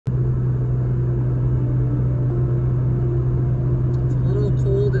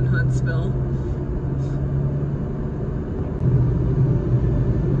spill.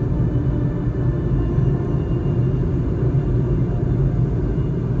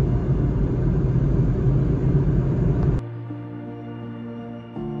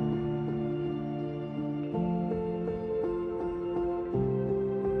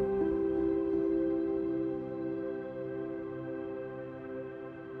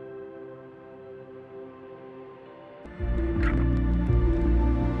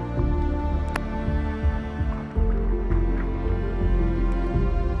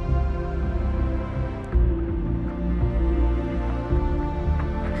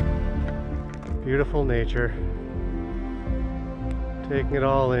 Beautiful nature, taking it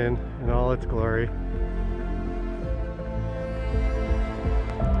all in all its glory.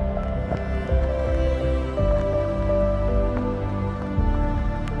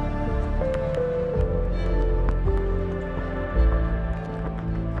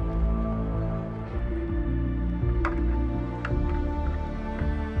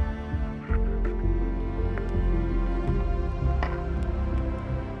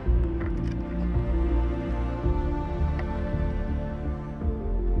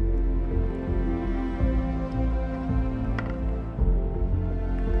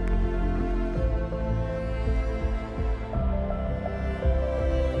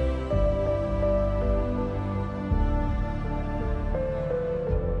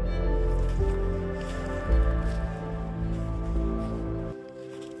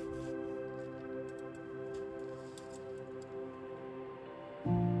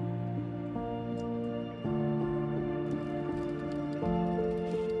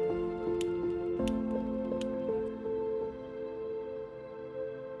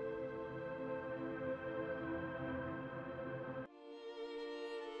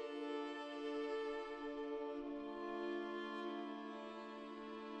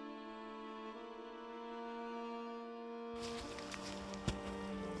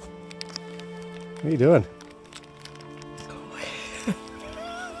 What are you doing?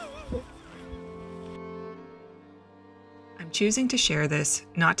 I'm choosing to share this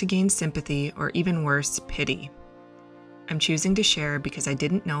not to gain sympathy or even worse, pity. I'm choosing to share because I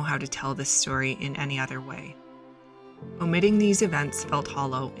didn't know how to tell this story in any other way. Omitting these events felt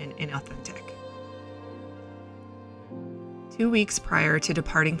hollow and inauthentic. 2 weeks prior to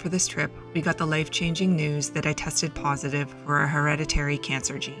departing for this trip, we got the life-changing news that I tested positive for a hereditary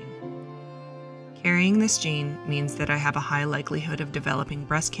cancer gene. Carrying this gene means that I have a high likelihood of developing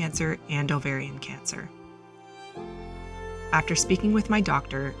breast cancer and ovarian cancer. After speaking with my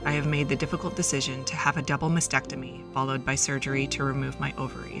doctor, I have made the difficult decision to have a double mastectomy followed by surgery to remove my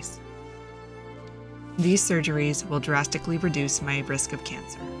ovaries. These surgeries will drastically reduce my risk of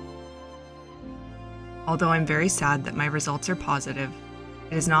cancer. Although I'm very sad that my results are positive,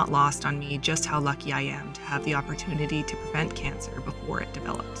 it is not lost on me just how lucky I am to have the opportunity to prevent cancer before it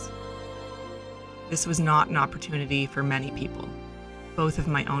develops. This was not an opportunity for many people, both of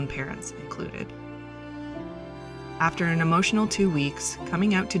my own parents included. After an emotional 2 weeks,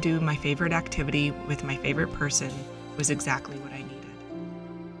 coming out to do my favorite activity with my favorite person was exactly what I needed.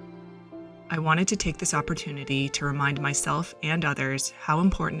 I wanted to take this opportunity to remind myself and others how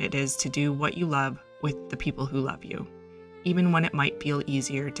important it is to do what you love with the people who love you, even when it might feel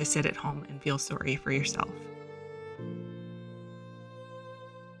easier to sit at home and feel sorry for yourself.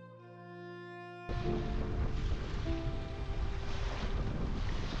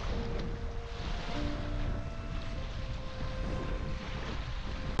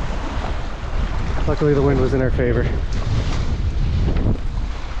 Luckily the wind was in our favor.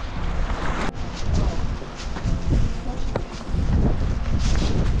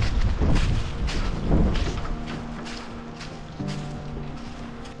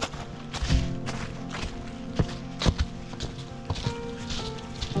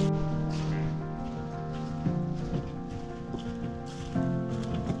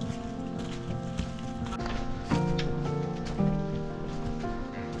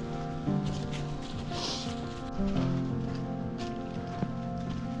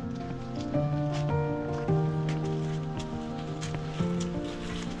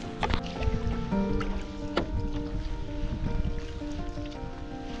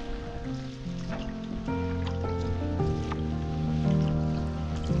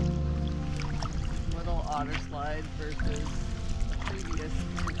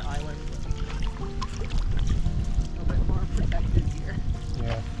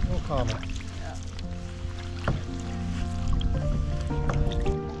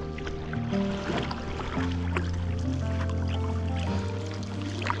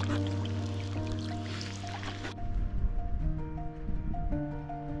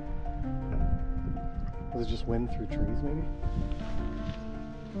 Was it just wind through trees, maybe?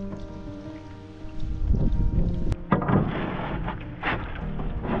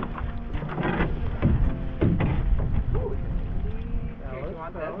 You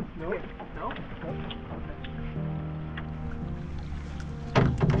want this? Nope. No?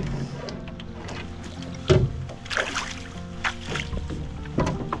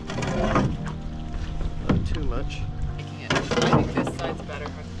 Not too much. I think this side's better.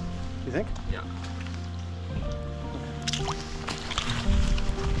 You think? Yeah.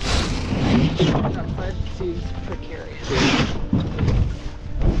 That side seems precarious.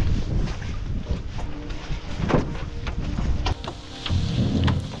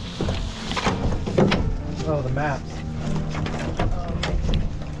 Oh, the maps.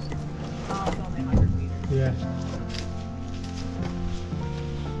 Oh, it's only 100 meters. Yeah.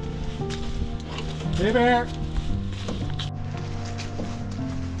 Hey, Bear!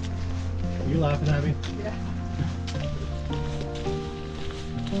 Are you laughing at me? Yeah.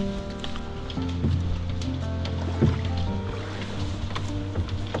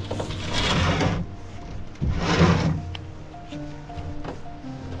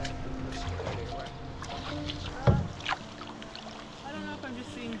 I don't know if I'm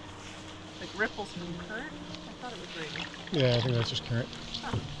just seeing like ripples from current. I thought it was raining. Yeah, I think that's just current.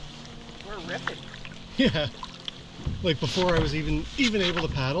 Huh. We're ripping. Yeah. Like before I was even able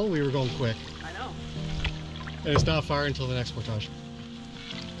to paddle, we were going quick. I know. And it's not far until the next portage.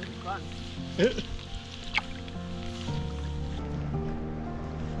 This is fun.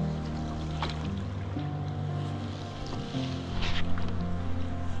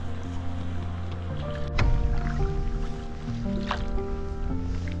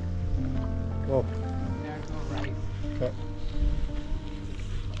 Whoa. There, go right. Okay.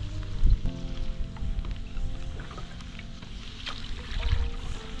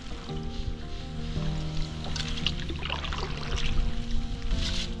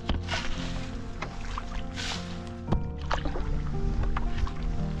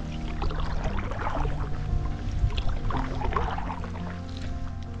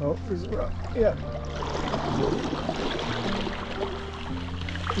 Oh, there's a rock. Yeah.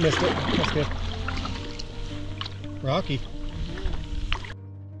 Missed it. That's good. Rocky.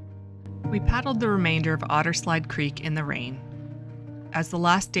 We paddled the remainder of Otterslide Creek in the rain. As the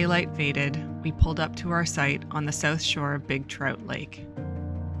last daylight faded, we pulled up to our site on the south shore of Big Trout Lake.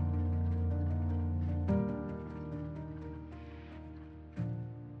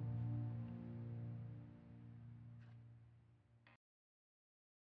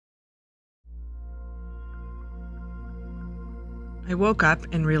 I woke up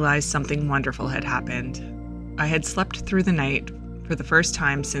and realized something wonderful had happened. I had slept through the night for the first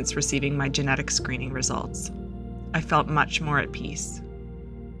time since receiving my genetic screening results. I felt much more at peace.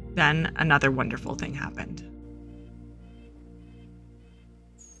 Then another wonderful thing happened.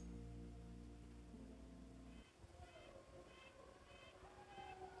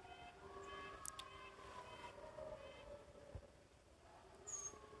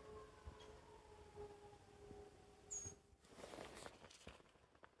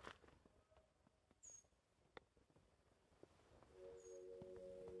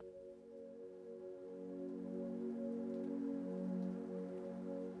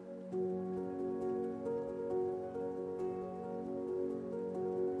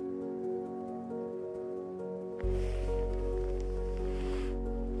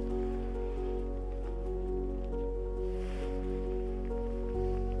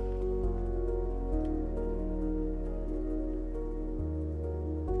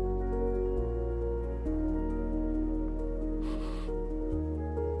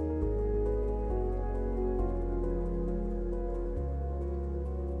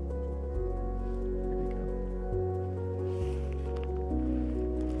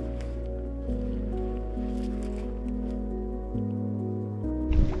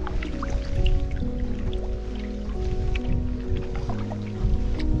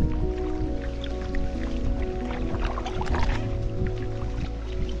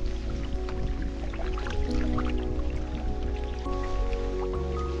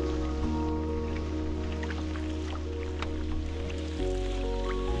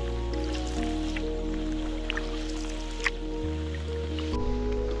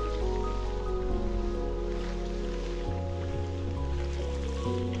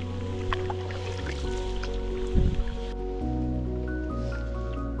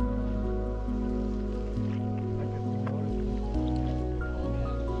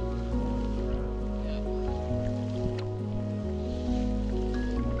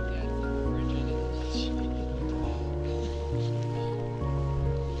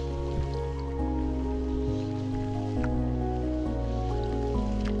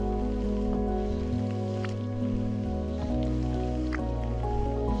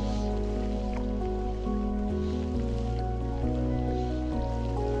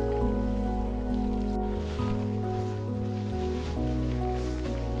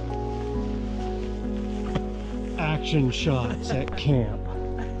 action shots at camp.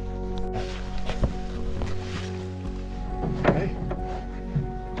 Okay.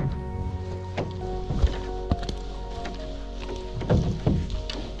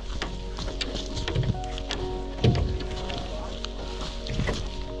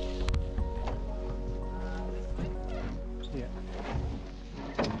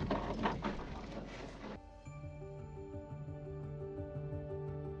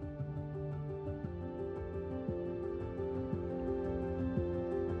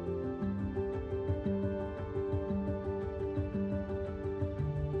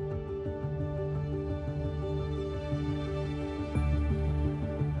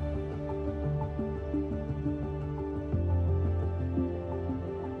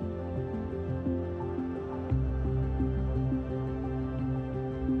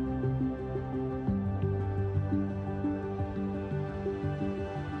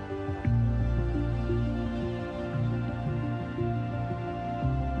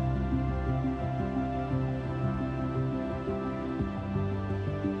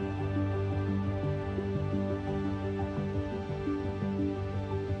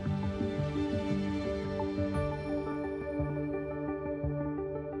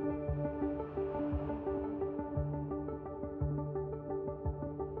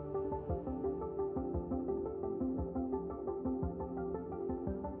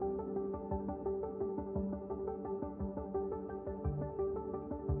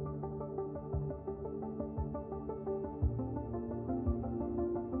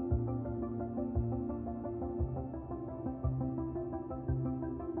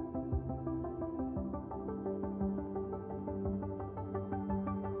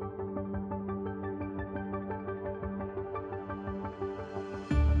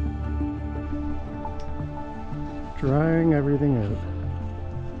 Drying everything out.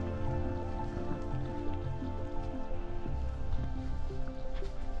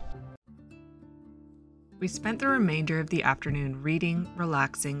 We spent the remainder of the afternoon reading,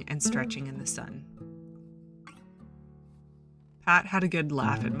 relaxing, and stretching in the sun. Pat had a good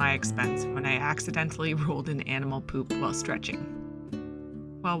laugh at my expense when I accidentally rolled in animal poop while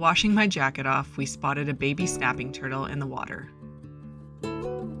stretching. While washing my jacket off, we spotted a baby snapping turtle in the water.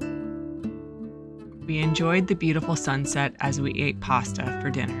 We enjoyed the beautiful sunset as we ate pasta for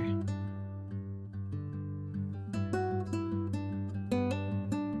dinner.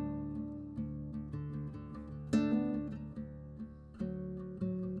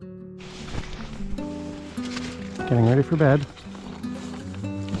 Getting ready for bed.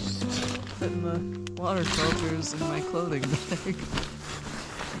 Putting the water filters in my clothing bag.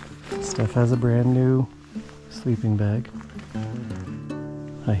 Steph has a brand new sleeping bag.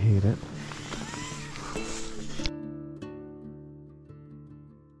 I hate it.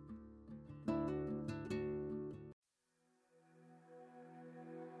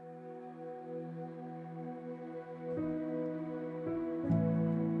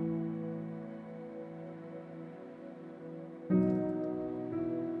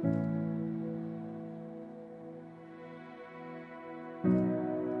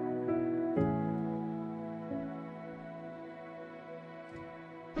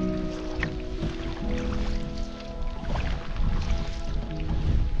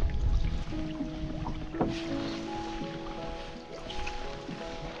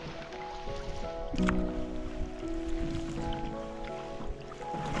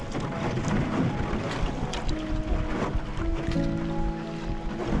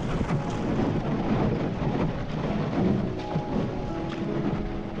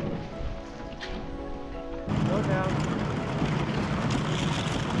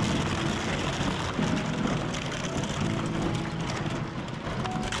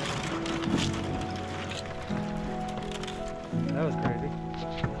 That was crazy.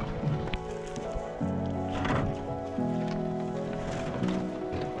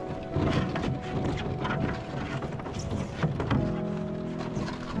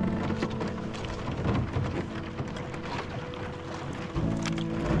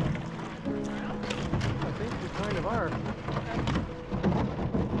 I think we kind of are.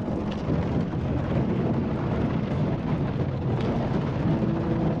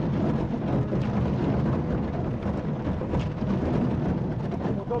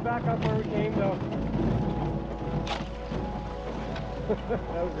 Go back up where we came though.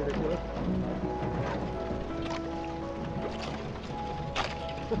 That was ridiculous.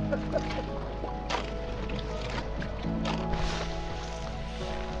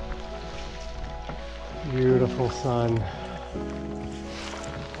 Beautiful sun.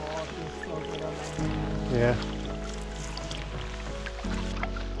 Yeah.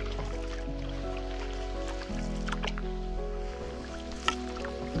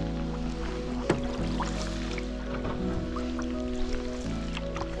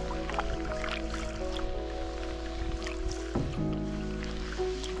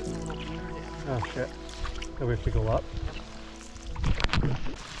 Yeah. So we have to go up.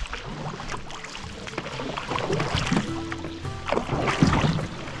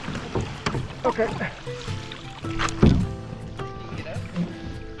 Okay.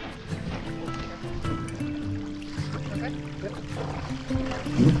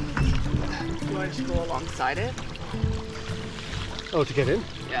 Do I just go alongside it? Oh, to get in?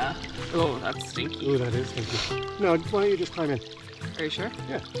 Yeah. Oh, that's stinky. Oh, that is stinky. No, why don't you just climb in? Are you sure?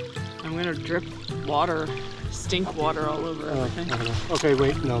 Yeah. I'm gonna drip water, stink water all over everything. I don't know. Okay,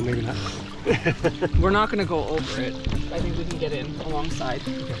 wait, no, maybe not. We're not gonna go over it. I think we can get in alongside.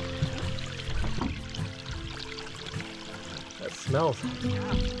 Okay. That smells.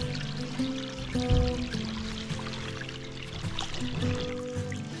 Yeah.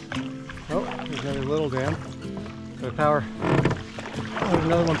 Oh, there's another little dam. Got a power. Oh, there's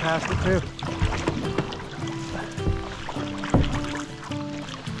another one past it too.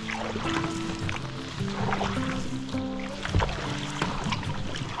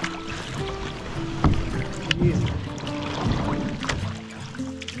 Jeez.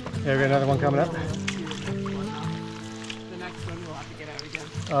 Yeah, we got another one coming up. The next one we'll have to get out again.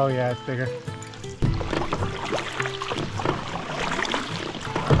 Oh yeah, it's bigger.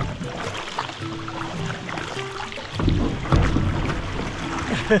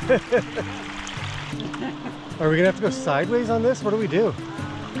 Are we gonna have to go sideways on this? What do we do?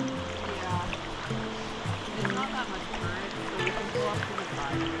 Yeah. It's not that much current, so we can go up to the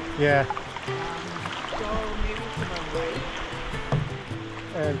side. Yeah, Go maybe to the right.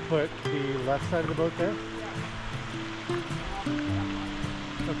 and put the left side of the boat there?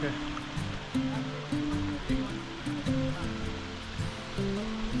 Okay.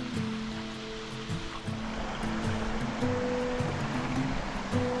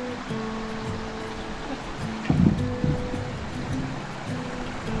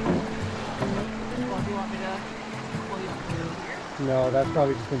 Well, do you want me to pull you through here? No, that's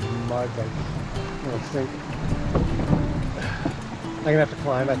probably just gonna be mud, like, it'll sink. I'm gonna have to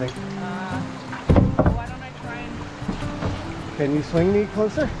climb, I think. Why don't I try and... Can you swing me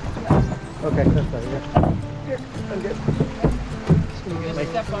closer? Yeah. Okay, that's better, yeah. Here, I'm good. Just gonna get my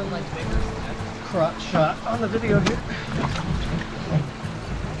Step on like bigger steps. crotch shot on the video here.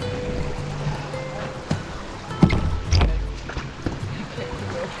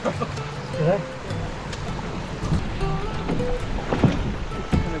 Did I?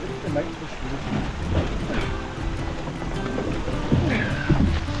 It might push me.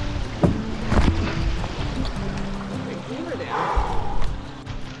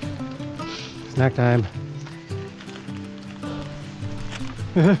 Snack time.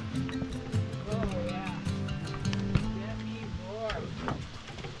 Oh yeah. Get me warm.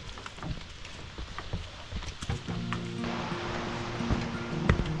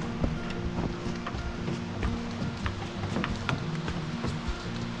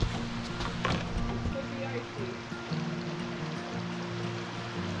 Could be icy.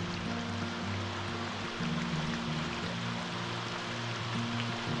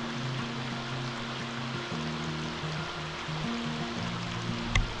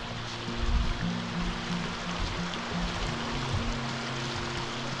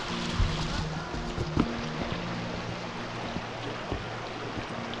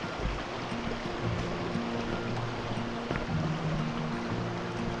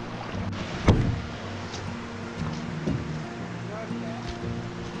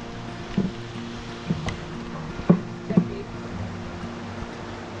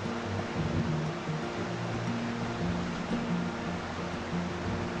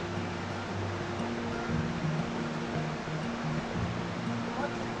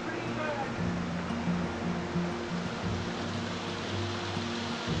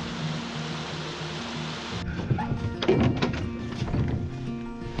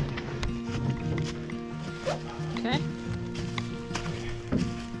 Okay.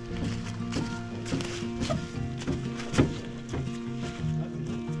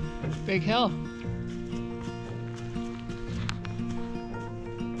 Big hill.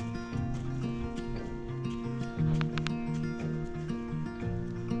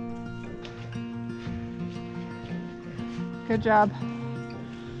 Good job.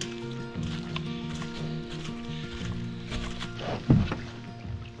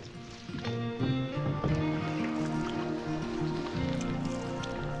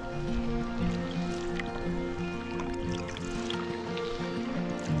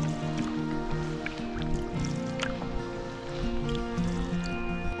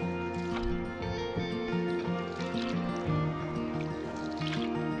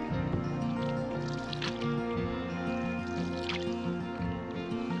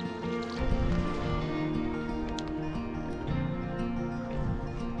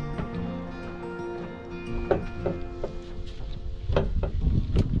 Water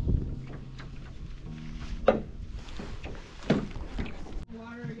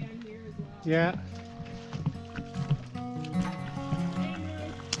again here as well. Yeah.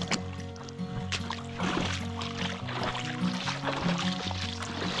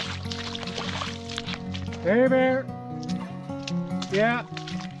 Hey, bear. Yeah.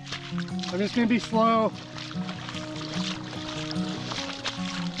 I'm just gonna be slow.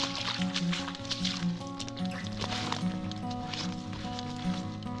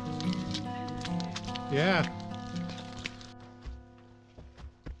 Yeah.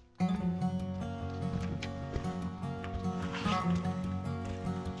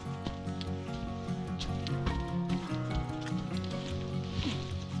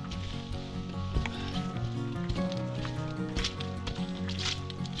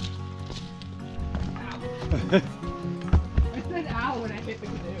 I said ow when I hit the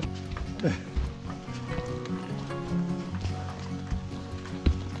canoe.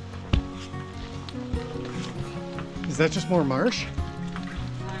 Is that just more marsh?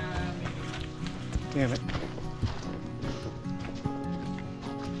 Damn it.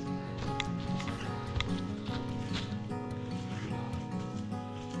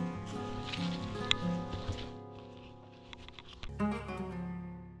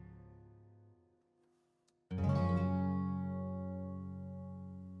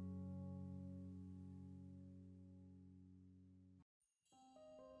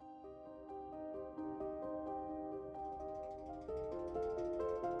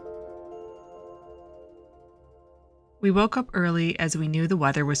 We woke up early as we knew the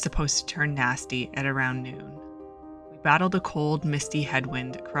weather was supposed to turn nasty at around noon. We battled a cold, misty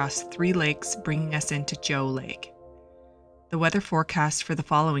headwind across 3 lakes, bringing us into Joe Lake. The weather forecast for the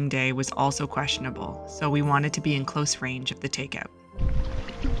following day was also questionable, so we wanted to be in close range of the takeout.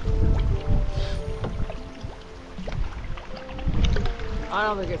 I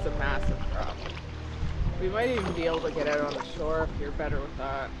don't think it's a massive problem. We might even be able to get out on the shore if you're better with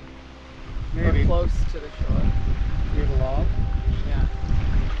that. Maybe. Or close to the shore. Near the log. Yeah.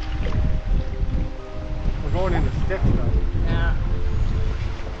 We're going into sticks though. Yeah.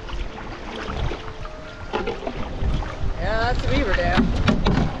 Yeah, that's a beaver dam.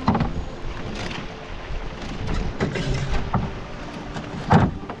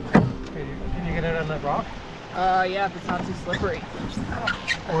 Can you get out on that rock? Yeah, if it's not too slippery.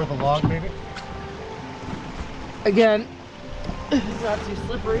 Or the log maybe? Again, if it's not too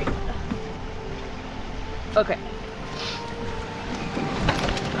slippery. Okay.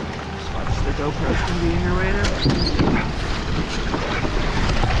 Watch the GoPro's gonna be in your way now.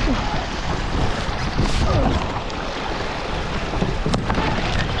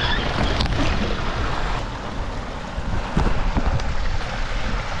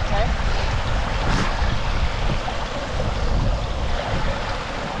 Okay.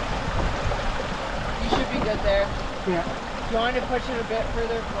 You should be good there. Yeah. Do you want to push it a bit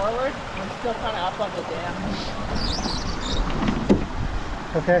further forward? I'm still kind of up on the dam.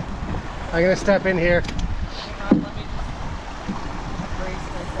 Okay. I'm gonna step in here. Hang on, let me just brace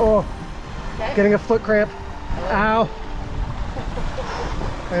myself. Oh, Okay. getting a foot cramp. Ow.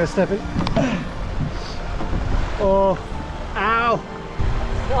 I'm gonna step in. Oh, ow.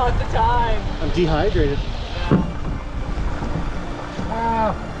 Not the time. I'm dehydrated. Yeah.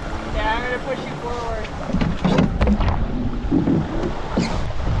 Ow. Yeah, I'm gonna push you forward.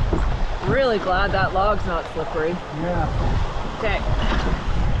 Really glad that log's not slippery. Yeah. Okay.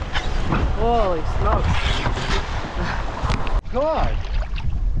 Holy smokes. God.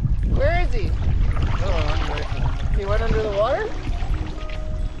 Where is he? Oh, He went under the water?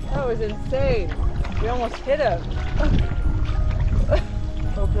 That was insane. We almost hit him.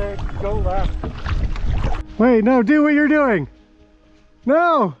 okay, go left. Wait, no, do what you're doing.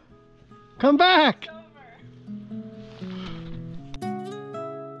 No. Come back.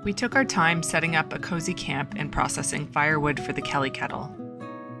 We took our time setting up a cozy camp and processing firewood for the Kelly kettle.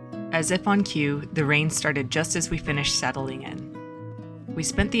 As if on cue, the rain started just as we finished settling in. We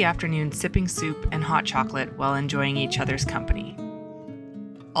spent the afternoon sipping soup and hot chocolate while enjoying each other's company.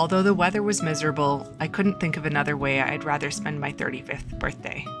 Although the weather was miserable, I couldn't think of another way I'd rather spend my 35th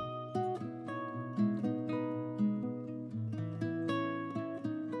birthday.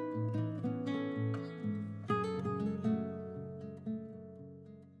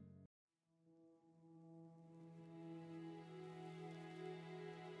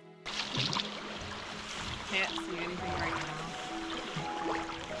 Can't see anything right now,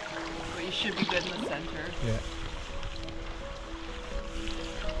 but you should be good in the center. Yeah.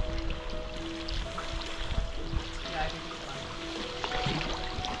 Yeah, I think it's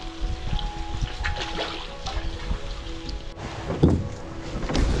fine.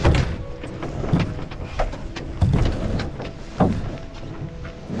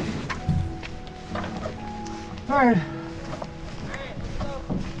 right. Alright, let's go.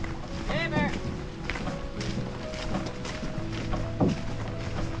 Hey, Bear.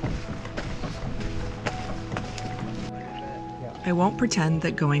 I won't pretend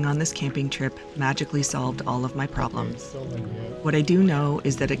that going on this camping trip magically solved all of my problems. What I do know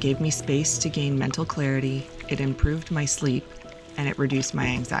is that it gave me space to gain mental clarity, it improved my sleep, and it reduced my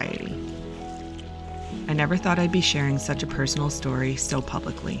anxiety. I never thought I'd be sharing such a personal story so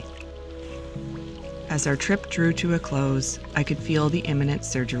publicly. As our trip drew to a close, I could feel the imminent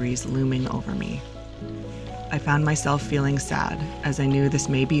surgeries looming over me. I found myself feeling sad, as I knew this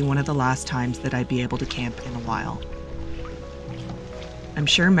may be one of the last times that I'd be able to camp in a while. I'm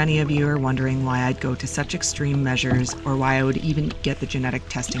sure many of you are wondering why I'd go to such extreme measures or why I would even get the genetic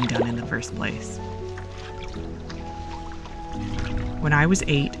testing done in the first place. When I was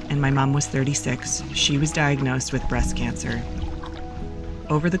 8 and my mom was 36, she was diagnosed with breast cancer.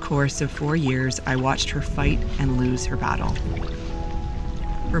 Over the course of 4 years, I watched her fight and lose her battle.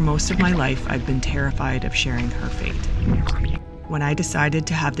 For most of my life, I've been terrified of sharing her fate. When I decided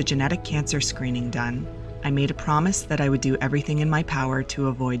to have the genetic cancer screening done, I made a promise that I would do everything in my power to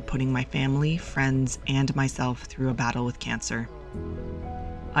avoid putting my family, friends, and myself through a battle with cancer.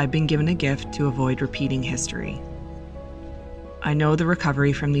 I've been given a gift to avoid repeating history. I know the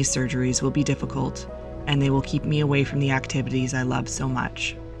recovery from these surgeries will be difficult, and they will keep me away from the activities I love so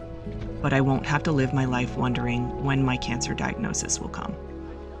much. But I won't have to live my life wondering when my cancer diagnosis will come.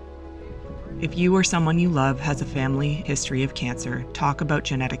 If you or someone you love has a family history of cancer, talk about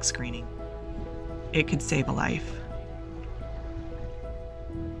genetic screening. It could save a life.